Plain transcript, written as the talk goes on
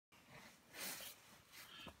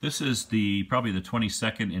This is probably the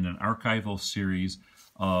 22nd in an archival series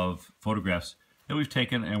of photographs that we've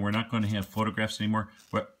taken, and we're not going to have photographs anymore.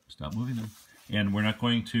 Stop moving them. And we're not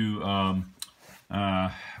going to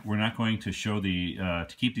show to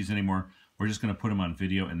keep these anymore. We're just going to put them on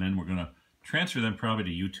video, and then we're going to transfer them probably to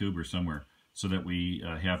YouTube or somewhere so that we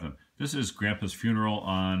have them. This is Grandpa's funeral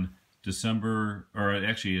on December, or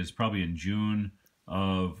actually it's probably in June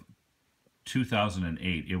of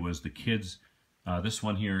 2008. It was the kids. This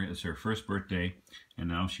one here is her first birthday, and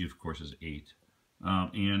now she, of course, is 8.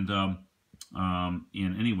 And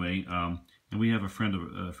anyway, and we have a friend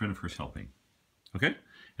of hers helping. Okay,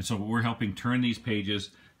 and so we're helping turn these pages,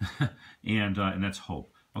 and that's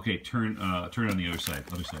Hope. Okay, turn on the other side,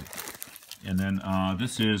 and then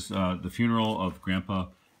this is the funeral of Grandpa,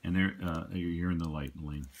 and there you're in the light,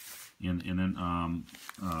 Elaine. And then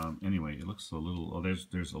anyway, it looks a little. Oh,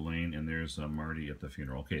 there's Elaine, and there's Marty at the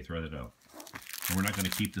funeral. Okay, throw that out. And we're not going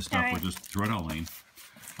to keep this stuff. We'll just throw it out, Elaine.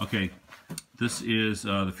 Okay, this is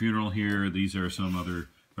the funeral here. These are some other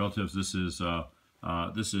relatives. This is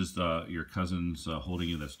your cousins holding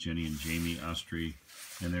you. That's Jenny and Jamie Ostry.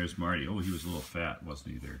 And there's Marty. Oh, he was a little fat,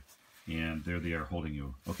 wasn't he there? And there they are holding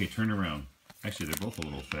you. Okay, turn around. Actually, they're both a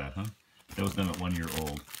little fat, huh? That was them at 1 year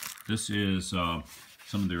old. This is some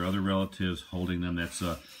of their other relatives holding them. That's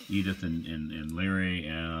Edith and Larry.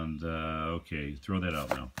 And okay, throw that out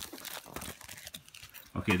now.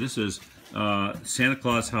 Okay, this is Santa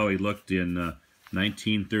Claus, how he looked in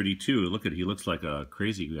 1932. Look at, he looks like a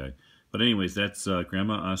crazy guy. But anyways, that's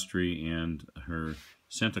Grandma Ostry and her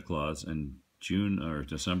Santa Claus in June or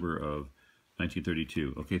December of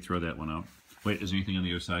 1932. Okay, throw that one out. Wait, is there anything on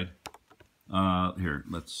the other side?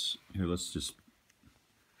 Let's just.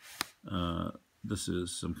 This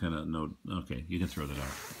is some kind of note. Okay, you can throw that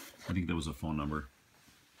out. I think that was a phone number.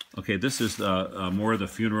 Okay, this is more of the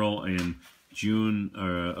funeral in June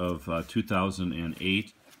of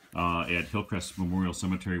 2008 at Hillcrest Memorial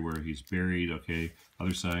Cemetery where he's buried. Okay,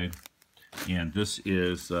 other side. And this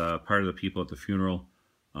is part of the people at the funeral.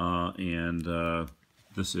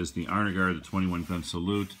 This is the Honor Guard, the 21-gun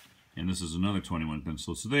salute. And this is another 21-gun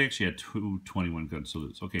salute. So they actually had 2 21-gun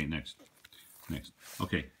salutes. Okay, next.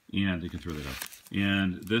 Okay, and you can throw that up.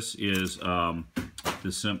 And this is the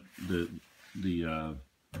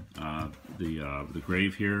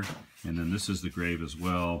grave here, and then this is the grave as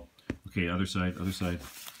well. Okay, other side.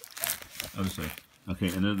 Okay,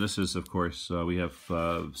 and then this is, of course, we have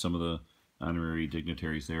some of the honorary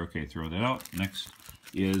dignitaries there. Okay, throw that out. Next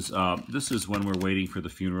is this is when we're waiting for the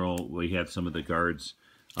funeral. We had some of the guards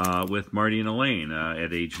with Marty and Elaine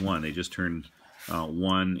at age 1. They just turned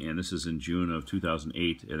 1, and this is in June of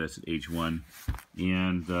 2008. And that's at age 1,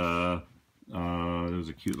 and there was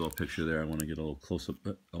a cute little picture there. I want to get a little close up.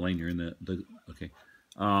 Elaine, you're in the okay.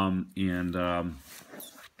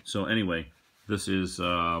 So anyway, this is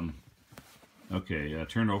okay.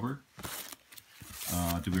 Turn over.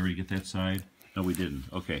 Did we already get that side? No, we didn't.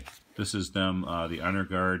 Okay, this is them, the honor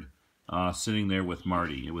guard, sitting there with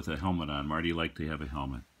Marty with a helmet on. Marty liked to have a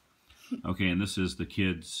helmet. Okay, and this is the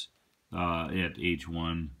kids at age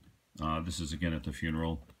 1. This is again at the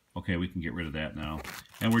funeral. Okay, we can get rid of that now.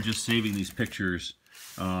 And we're just saving these pictures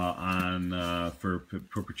for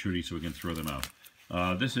perpetuity so we can throw them out.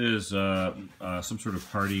 This is some sort of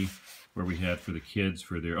party where we had for the kids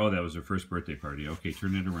for their, that was their first birthday party. Okay,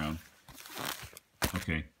 turn it around.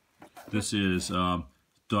 Okay, this is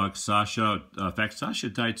dog Sasha. In fact, Sasha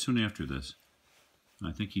died soon after this.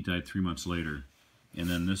 I think he died 3 months later. And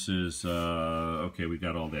then this is, okay, we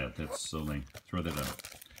got all that. That's a link. Throw that out.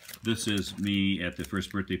 This is me at the first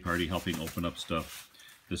birthday party helping open up stuff.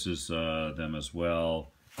 This is them as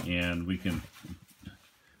well. And we can,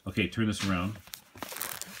 okay, turn this around.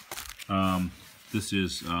 This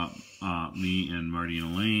is me and Marty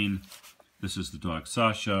and Elaine. This is the dog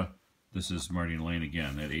Sasha. This is Marty and Elaine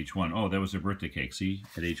again at age 1. Oh, that was their birthday cake. See,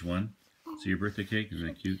 at age 1. See your birthday cake? Isn't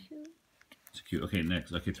that cute? It's cute. Okay,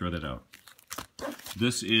 next. Okay, throw that out.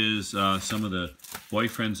 This is some of the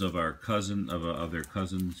boyfriends of our cousin, of their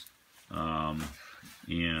cousins, and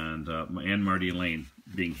Marty and Elaine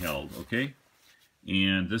being held. Okay,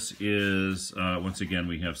 and this is once again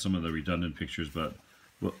we have some of the redundant pictures, but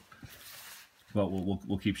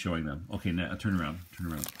we'll keep showing them. Okay, now turn around.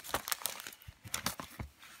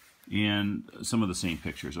 And some of the same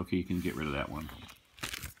pictures. Okay, you can get rid of that one.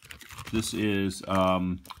 This is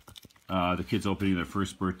the kids opening their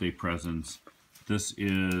first birthday presents. This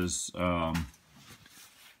is some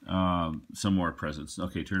more presents.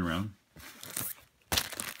 Okay, turn around.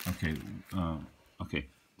 Okay, okay.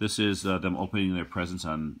 This is them opening their presents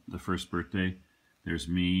on the first birthday. There's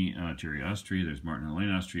me, Jerry Ostry. There's Martin and Elaine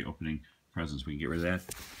Ostry opening presents. We can get rid of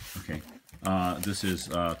that. Okay. This is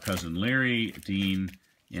cousin Larry, Dean,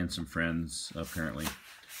 and some friends, apparently.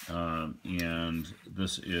 And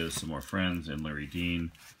this is some more friends and Larry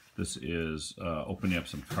Dean. This is opening up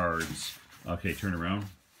some cards. Okay, turn around.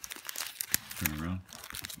 Turn around.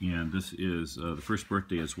 And this is the first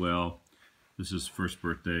birthday as well. This is first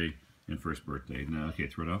birthday and first birthday. Now, okay,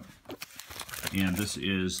 throw it up. And this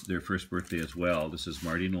is their first birthday as well. This is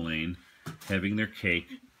Marty and Elaine having their cake.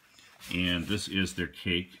 And this is their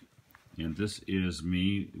cake. And this is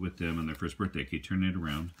me with them on their first birthday. Okay, turn it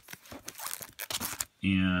around.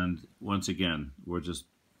 And once again, we're just,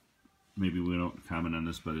 maybe we don't comment on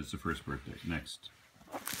this, but it's the first birthday. Next.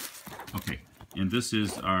 Okay, and this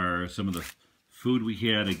is some of the food we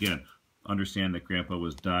had. Again, understand that Grandpa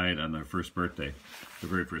died on their first birthday, the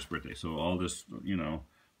very first birthday. So all this, you know,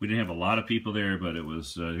 we didn't have a lot of people there, but it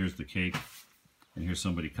was, here's the cake, and here's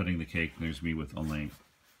somebody cutting the cake, and there's me with Elaine.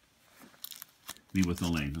 Me with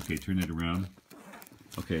Elaine. Okay, turn it around.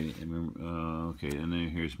 Okay, okay, and then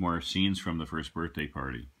here's more scenes from the first birthday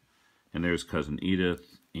party. And there's cousin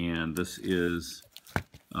Edith, and this is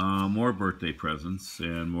more birthday presents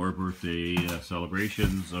and more birthday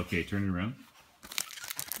celebrations. Okay, turn it around.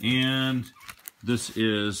 And this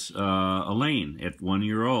is Elaine at 1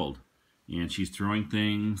 year old, and she's throwing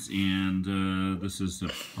things, and this is,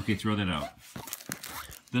 okay, throw that out.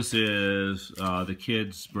 This is the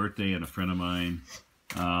kid's birthday and a friend of mine.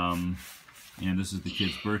 And this is the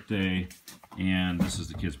kid's birthday, and this is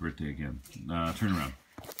the kid's birthday again. Turn around.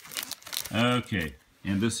 Okay,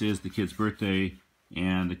 and this is the kid's birthday,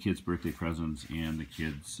 and the kid's birthday presents, and the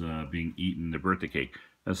kids being eaten their birthday cake.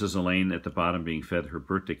 This is Elaine at the bottom being fed her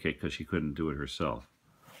birthday cake because she couldn't do it herself.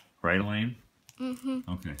 Right, Elaine? Mm-hmm.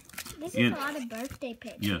 Okay. This is a lot of birthday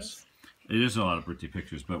pictures. Yes, it is a lot of birthday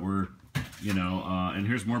pictures, but we're, you know, and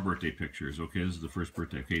here's more birthday pictures. Okay, this is the first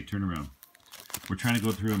birthday. Okay, turn around. We're trying to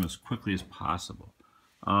go through them as quickly as possible.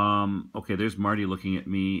 Okay, there's Marty looking at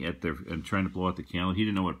me and trying to blow out the candle. He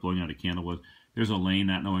didn't know what blowing out a candle was. There's Elaine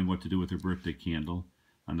not knowing what to do with her birthday candle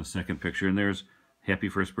on the second picture. And there's Happy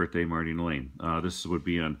First Birthday, Marty and Elaine. This would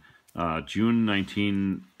be on June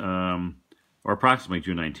 19, or approximately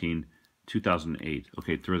June 19, 2008.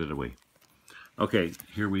 Okay, throw that away. Okay,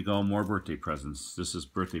 here we go. More birthday presents. This is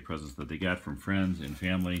birthday presents that they got from friends and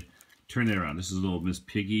family. Turn it around. This is little Miss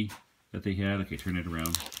Piggy that they had. Okay, turn it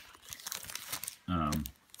around.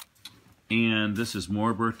 And this is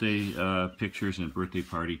more birthday pictures and birthday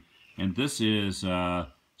party. And this is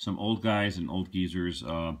some old guys and old geezers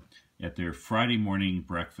at their Friday morning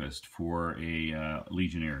breakfast for a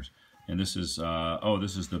Legionnaires. And this is,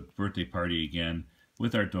 this is the birthday party again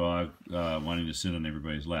with our dog wanting to sit on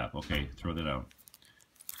everybody's lap. Okay, throw that out.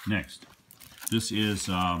 Next, this is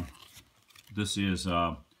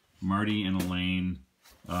Marty and Elaine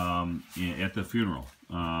at the funeral,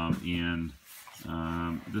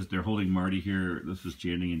 they're holding Marty here. This was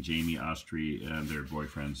Jenny and Jamie Ostry and their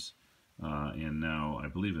boyfriends, and now I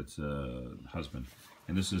believe it's a husband.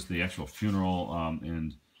 And this is the actual funeral,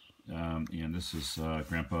 and this is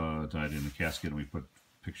Grandpa died in the casket, and we put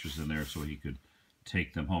pictures in there so he could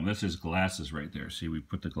take them home. That's his glasses right there. See, we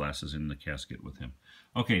put the glasses in the casket with him.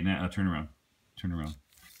 Okay, now turn around. Turn around.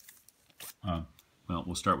 Well,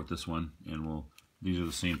 we'll start with this one, and these are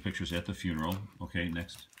the same pictures at the funeral. Okay,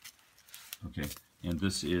 next. Okay, and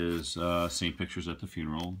this is same pictures at the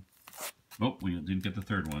funeral. Oh, we didn't get the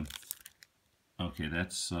third one. Okay,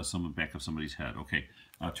 that's some back of somebody's head. Okay,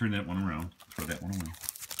 turn that one around. Throw that one away.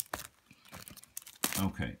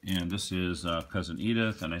 Okay, and this is cousin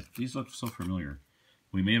Edith, and these look so familiar.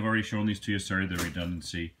 We may have already shown these to you. Sorry, the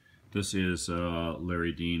redundancy. This is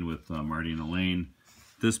Larry Dean with Marty and Elaine.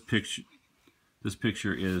 This picture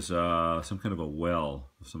is some kind of a well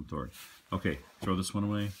of some sort. Okay, throw this one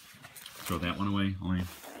away. Throw that one away, Elaine.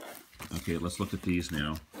 Okay, let's look at these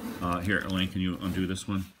now. Here, Elaine, can you undo this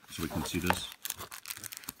one so we can see this?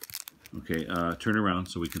 Okay, turn around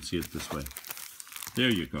so we can see it this way. There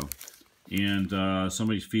you go. And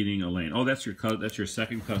somebody's feeding Elaine. Oh, that's your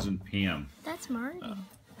second cousin Pam. That's Marty.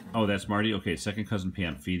 Oh, that's Marty? Okay, second cousin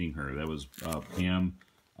Pam feeding her. That was Pam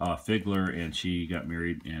Figler, and she got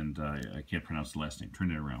married, and I can't pronounce the last name.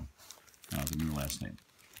 Turn it around. The new last name.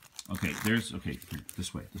 Okay, okay, here,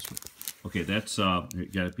 this way. Okay, that's, you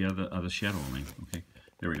gotta be out of the shadow, Elaine. Okay,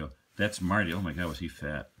 there we go. That's Marty. Oh my God, was he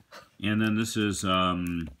fat. And then this is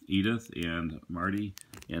Edith and Marty,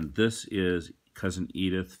 and this is cousin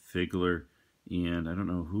Edith Figler, and I don't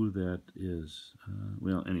know who that is.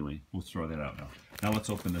 Well, anyway, we'll throw that out now. Now let's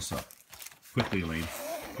open this up. Quickly, Elaine,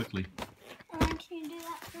 quickly.